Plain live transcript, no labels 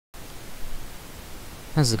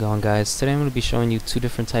How's it going, guys? Today I'm going to be showing you two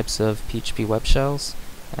different types of PHP Web Shells.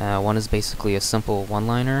 One is basically a simple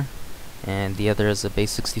one-liner, and the other is a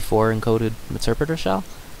base64 encoded interpreter shell.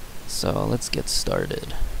 So let's get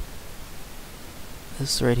started.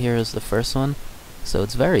 This right here is the first one. So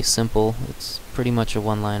it's very simple. It's pretty much a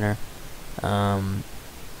one-liner,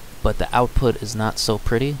 but the output is not so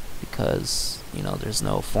pretty because there's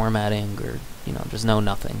no formatting or there's no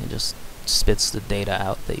nothing. It just spits the data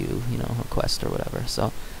out that you request or whatever.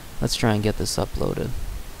 So let's try and get this uploaded.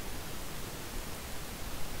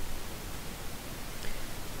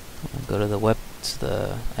 I'll go to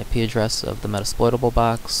the IP address of the Metasploitable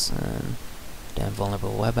box and damn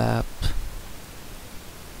vulnerable web app.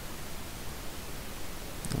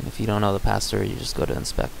 And if you don't know the password, you just go to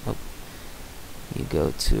inspect. You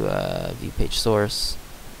go to view page source,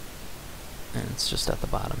 and it's just at the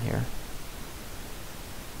bottom here.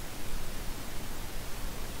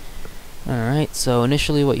 Alright, so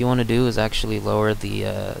initially what you want to do is actually lower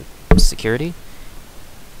the security.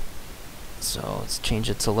 So let's change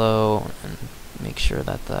it to low and make sure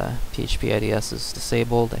that the PHP IDS is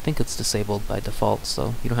disabled. I think it's disabled by default,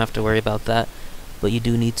 so you don't have to worry about that. But you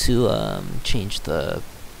do need to change the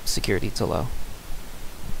security to low.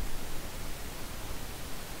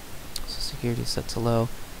 So security is set to low.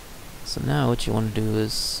 So now what you want to do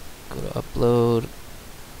is go to upload,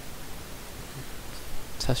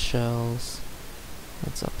 test shells.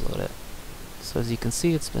 Let's upload it. So as you can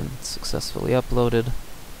see, it's been successfully uploaded.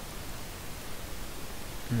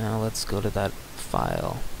 Now let's go to that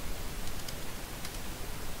file.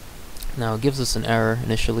 Now it gives us an error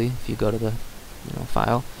initially if you go to the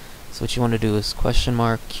file. So what you want to do is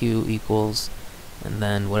 $q equals and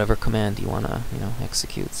then whatever command you want to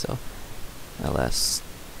execute. So ls.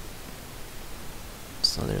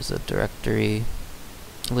 So there's a directory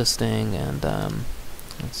listing, and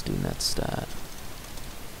let's do netstat.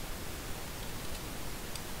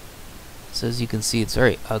 So as you can see, it's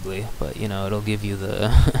very ugly, but it'll give you the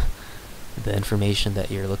the information that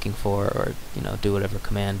you're looking for, or do whatever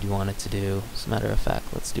command you want it to do. As a matter of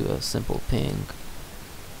fact, let's do a simple ping.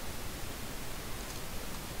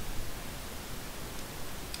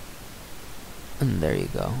 And there you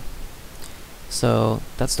go. So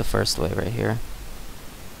that's the first way right here.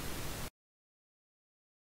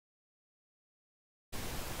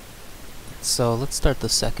 So let's start the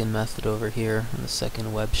second method over here, the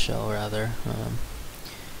second web shell rather.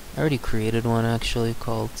 I already created one actually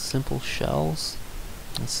called Simple Shells.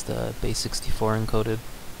 It's the base64 encoded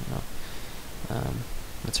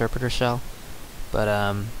interpreter shell. But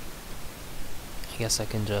I guess I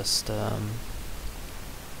can just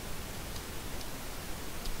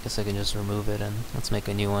remove it, and let's make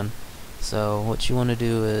a new one. So what you want to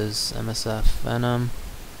do is msf enum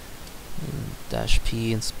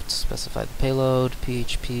 -p and specify the payload,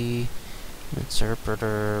 PHP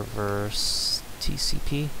interpreter verse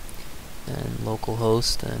TCP, and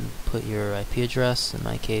localhost, and put your IP address. In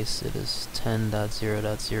my case it is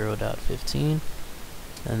 10.0.0.15,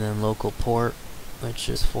 and then local port, which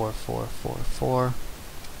is 4444,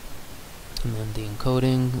 and then the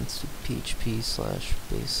encoding, it's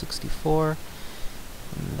PHP/base64,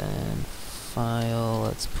 and then file,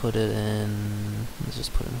 let's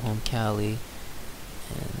just put in home Kali,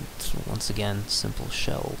 and once again simple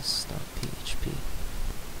shells.php.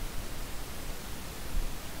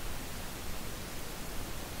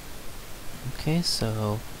 Okay,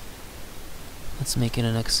 so let's make it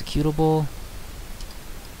an executable,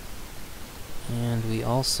 and we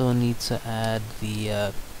also need to add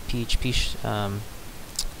the PHP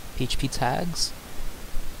tags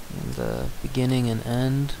in the beginning and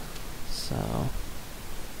end. So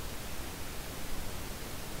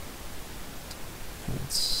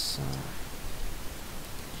it's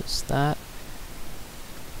just that.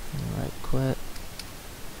 Right, quit.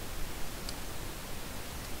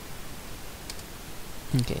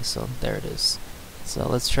 Okay, so there it is. So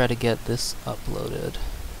let's try to get this uploaded.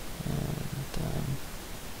 And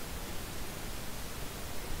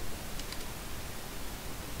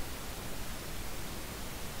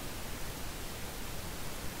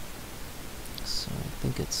so I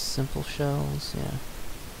think it's simple shells, yeah.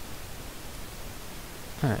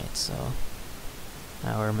 Alright, so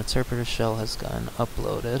our interpreter shell has gotten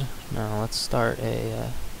uploaded. Now let's start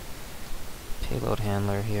a payload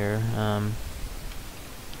handler here.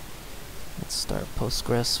 Let's start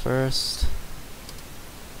Postgres first.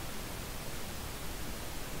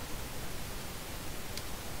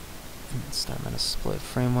 Let's start Metasploit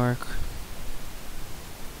framework.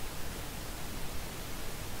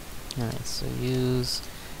 Alright, so use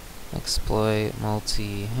exploit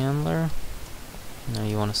multi-handler. Now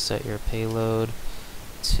you want to set your payload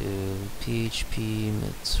to PHP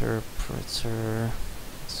interpreter.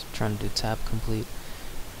 It's trying to do tab complete.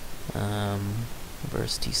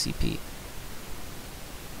 Versus TCP.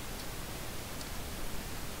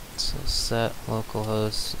 So set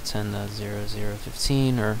localhost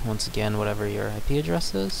 10.0015, or once again whatever your IP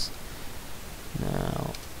address is.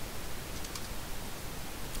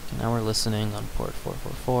 Now we're listening on port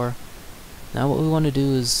 444. Now what we want to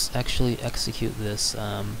do is actually execute this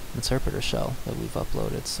interpreter shell that we've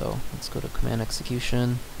uploaded. So let's go to command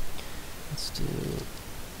execution. Let's do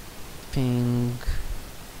ping,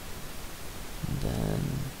 and then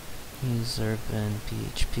user bin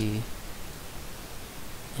PHP,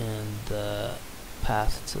 and the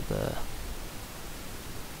path to the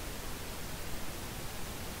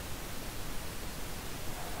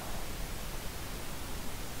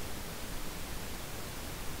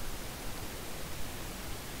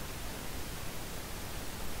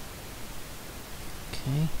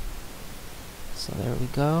okay, so there we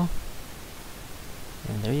go.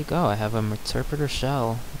 And there you go, I have an interpreter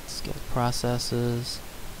shell. Let's get processes.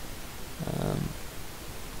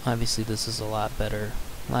 Obviously this is a lot better,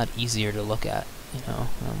 a lot easier to look at, you know.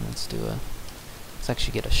 Let's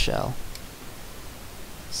actually get a shell.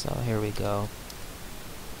 So here we go.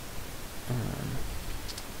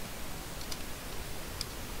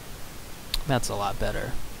 That's a lot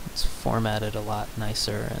better. It's formatted a lot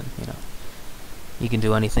nicer, and you know, you can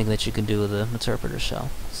do anything that you can do with the interpreter shell.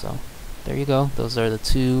 So there you go. Those are the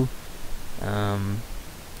two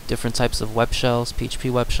different types of web shells,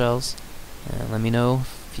 PHP web shells. And let me know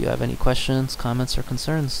if you have any questions, comments, or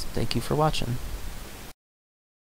concerns. Thank you for watching.